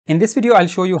In this video, I'll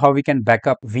show you how we can back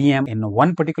up VM in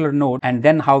one particular node and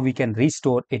then how we can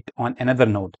restore it on another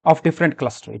node of different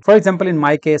cluster. For example, in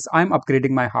my case, I'm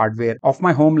upgrading my hardware of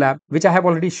my home lab, which I have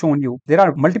already shown you. There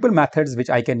are multiple methods which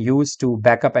I can use to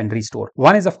back up and restore.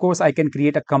 One is, of course, I can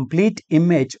create a complete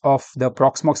image of the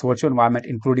Proxmox virtual environment,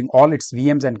 including all its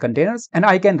VMs and containers, and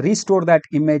I can restore that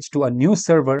image to a new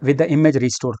server with the image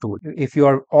restore tool. If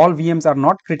your all VMs are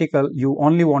not critical, you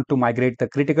only want to migrate the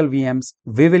critical VMs,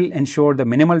 we will ensure the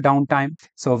minimal downtime.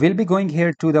 So we'll be going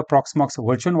here to the Proxmox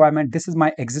virtual environment. This is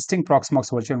my existing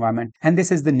Proxmox virtual environment, and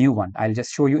this is the new one. I'll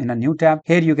just show you in a new tab.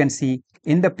 Here you can see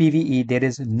in the PVE, there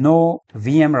is no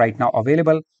VM right now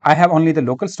available. I have only the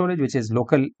local storage, which is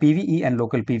local PVE and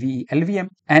local PVE LVM.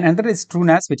 And another is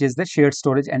TrueNAS, which is the shared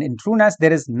storage. And in TrueNAS,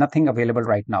 there is nothing available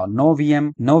right now. No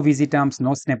VM, no VZterms,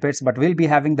 no snippets, but we'll be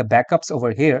having the backups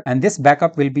over here. And this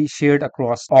backup will be shared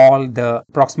across all the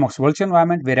Proxmox virtual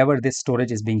environment wherever this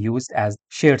storage is being used as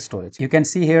shared storage. You can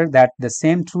see here that the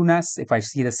same TrueNAS, if I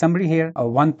see the summary here,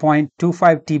 1.25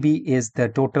 TB is the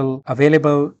total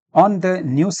available on the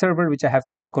new server which I have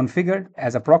configured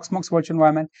as a Proxmox virtual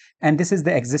environment, and this is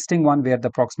the existing one where the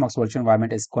Proxmox virtual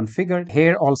environment is configured.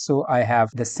 Here also I have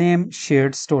the same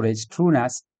shared storage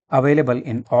TrueNAS available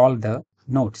in all the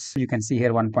nodes. You can see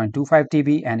here 1.25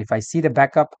 TB, and if I see the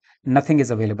backup, nothing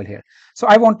is available here. So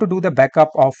I want to do the backup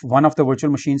of one of the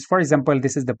virtual machines. For example,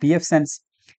 this is the pfSense,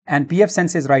 and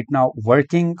pfSense is right now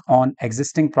working on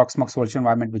existing Proxmox virtual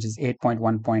environment, which is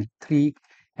 8.1.3.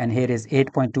 and here is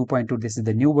 8.2.2. This is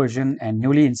the new version and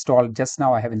newly installed. Just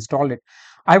now I have installed it.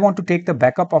 I want to take the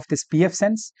backup of this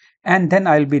pfSense, and then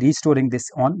I'll be restoring this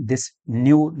on this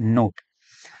new node.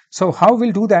 So how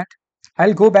we'll do that?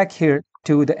 I'll go back here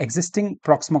to the existing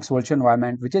Proxmox virtual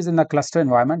environment, which is in the cluster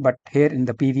environment, but here in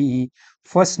the PVE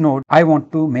first node, I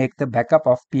want to make the backup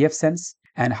of pfSense.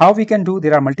 And how we can do,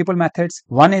 there are multiple methods.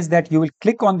 One is that you will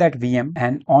click on that VM,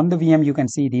 and on the VM you can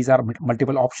see these are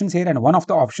multiple options here, and one of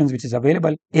the options which is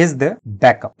available is the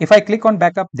backup. If I click on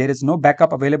backup, there is no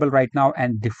backup available right now,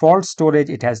 and default storage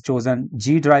it has chosen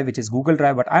G Drive, which is Google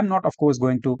Drive, but I'm not of course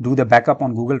going to do the backup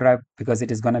on Google Drive because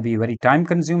it is going to be very time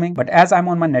consuming. But as I'm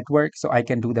on my network, so I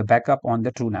can do the backup on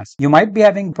the TrueNAS. You might be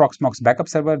having Proxmox backup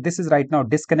server. This is right now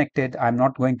disconnected. I'm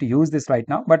not going to use this right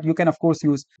now, but you can of course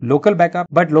use local backup,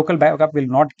 but local backup will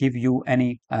not give you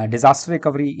any disaster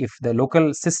recovery if the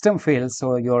local system fails,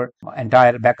 so your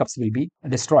entire backups will be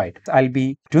destroyed. I'll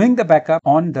be doing the backup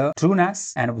on the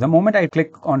TrueNAS, and the moment I click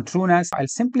on TrueNAS, I'll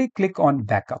simply click on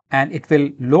backup, and it will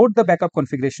load the backup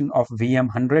configuration of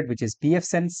VM100, which is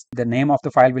pfSense. The name of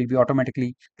the file will be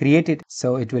automatically created,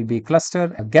 so it will be cluster,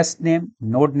 guest name,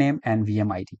 node name, and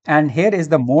VM ID. And here is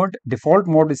the mode. Default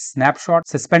mode is snapshot.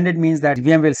 Suspended means that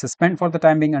VM will suspend for the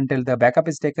time being until the backup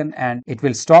is taken, and it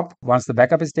will stop once the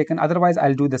backup is taken. Otherwise,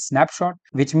 I'll do the snapshot,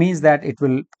 which means that it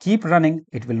will keep running,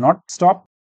 it will not stop.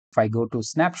 If I go to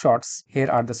snapshots,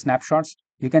 here are the snapshots.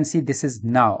 You can see this is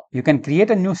now. You can create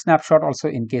a new snapshot also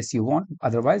in case you want.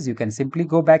 Otherwise, you can simply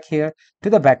go back here to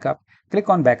the backup, click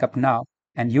on backup now,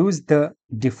 and use the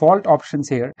default options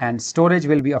here, and storage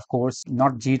will be of course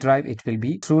not G Drive, it will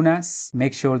be TrueNAS.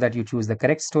 Make sure that you choose the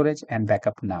correct storage and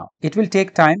backup now. It will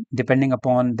take time depending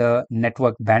upon the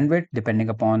network bandwidth, depending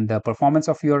upon the performance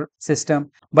of your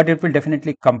system, but it will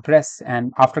definitely compress,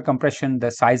 and after compression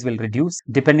the size will reduce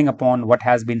depending upon what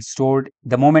has been stored.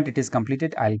 The moment it is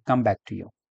completed, I'll come back to you.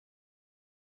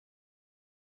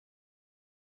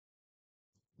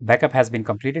 Backup has been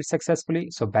completed successfully,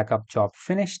 so backup job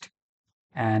finished,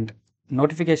 and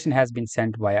notification has been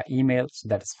sent via email, so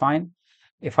that is fine.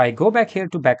 If I go back here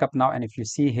to backup now, and if you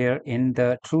see here in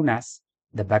the TrueNAS,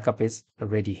 the backup is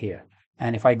ready here.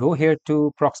 And if I go here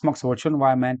to Proxmox virtual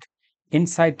environment,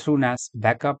 inside TrueNAS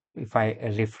backup, if I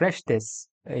refresh this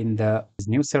in the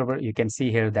new server, you can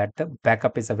see here that the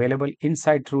backup is available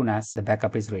inside TrueNAS. The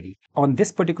backup is ready. On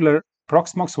this particular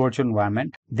Proxmox virtual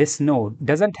environment, this node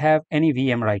doesn't have any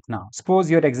VM right now. Suppose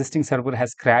your existing server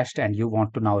has crashed and you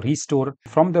want to now restore.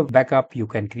 From the backup, you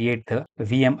can create the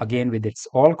VM again with its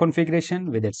all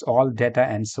configuration, with its all data,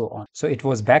 and so on. So it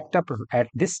was backed up at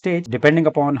this stage. Depending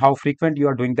upon how frequent you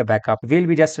are doing the backup, we'll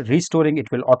be just restoring. It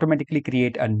will automatically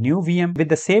create a new VM with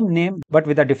the same name but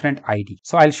with a different ID.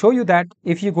 So I'll show you that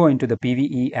if you go into the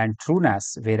PVE and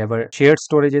TrueNAS, wherever shared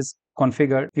storage is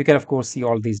configure, you can of course see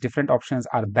all these different options.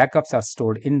 Our backups are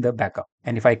stored in the backup.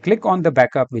 And if I click on the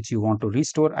backup which you want to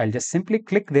restore, I'll just simply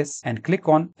click this and click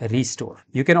on restore.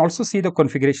 You can also see the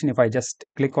configuration. If I just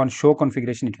click on show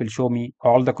configuration, it will show me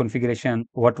all the configuration,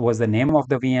 what was the name of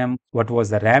the VM, what was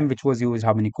the RAM which was used,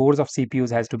 how many cores of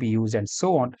CPUs has to be used, and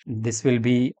so on. This will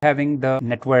be having the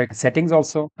network settings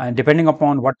also, and depending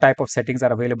upon what type of settings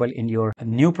are available in your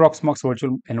new Proxmox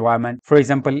virtual environment. For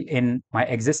example, in my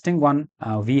existing one,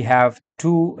 we have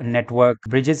two network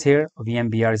bridges here,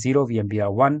 VMBR0,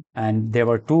 VMBR1, and there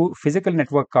were two physical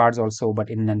network cards also, but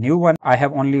in the new one, I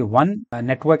have only one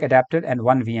network adapter and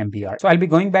one VMBR. So I'll be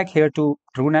going back here to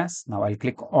TrueNAS. Now I'll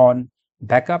click on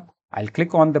backup. I'll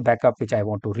click on the backup which I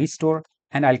want to restore,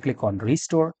 and I'll click on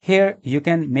restore. Here you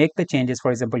can make the changes.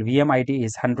 For example, VM ID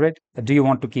is 100. Do you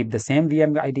want to keep the same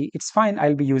VM ID? It's fine.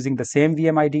 I'll be using the same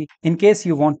VM ID. In case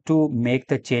you want to make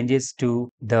the changes to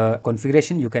the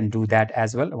configuration, you can do that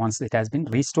as well once it has been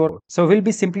restored. So we'll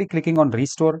be simply clicking on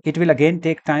restore. It will again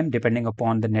take time depending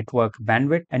upon the network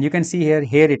bandwidth. And you can see here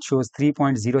it shows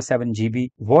 3.07 GB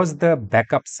was the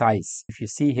backup size. If you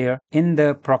see here in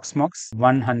the Proxmox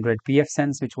 100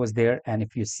 pfSense which was there, and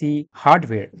if you see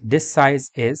hardware, disk size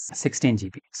is 16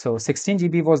 GB. So 16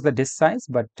 GB was the disk size,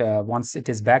 but once it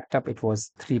is backed up, it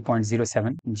was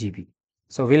 3.07 GB.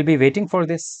 So we'll be waiting for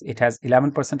this. It has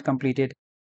 11% completed.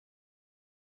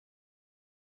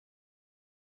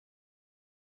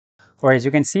 Or as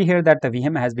you can see here that the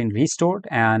VM has been restored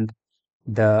and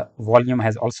the volume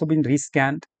has also been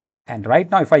rescanned. And right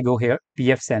now, if I go here,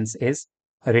 pfSense is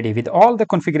ready with all the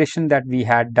configuration that we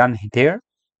had done there.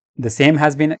 The same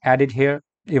has been added here.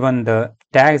 Even the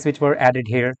tags which were added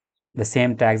here, the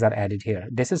same tags are added here.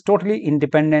 This is totally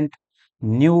independent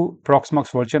new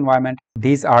Proxmox virtual environment.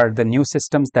 These are the new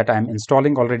systems that I'm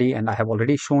installing already, and I have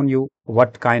already shown you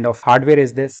what kind of hardware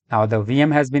is this. Now the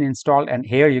VM has been installed, and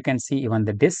here you can see even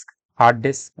the disk, hard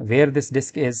disk, where this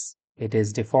disk is. It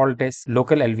is default disk,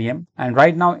 local LVM. And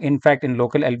right now, in fact, in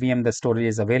local LVM, the storage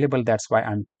is available. That's why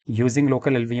I'm using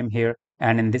local LVM here.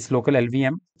 And in this local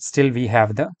LVM, still we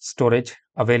have the storage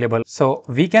available. So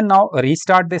we can now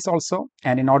restart this also.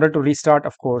 And in order to restart,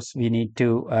 of course, we need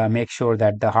to make sure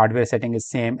that the hardware setting is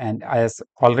same. And as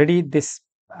already this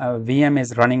VM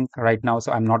is running right now,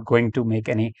 so I'm not going to make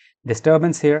any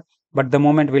disturbance here. But the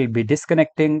moment we'll be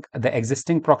disconnecting the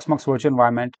existing Proxmox virtual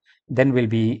environment, then we'll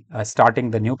be starting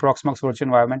the new Proxmox virtual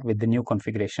environment with the new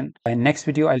configuration. In next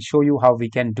video, I'll show you how we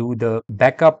can do the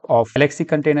backup of LXC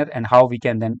container and how we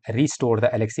can then restore the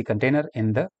LXC container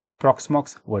in the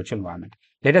Proxmox virtual environment.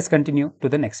 Let us continue to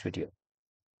the next video.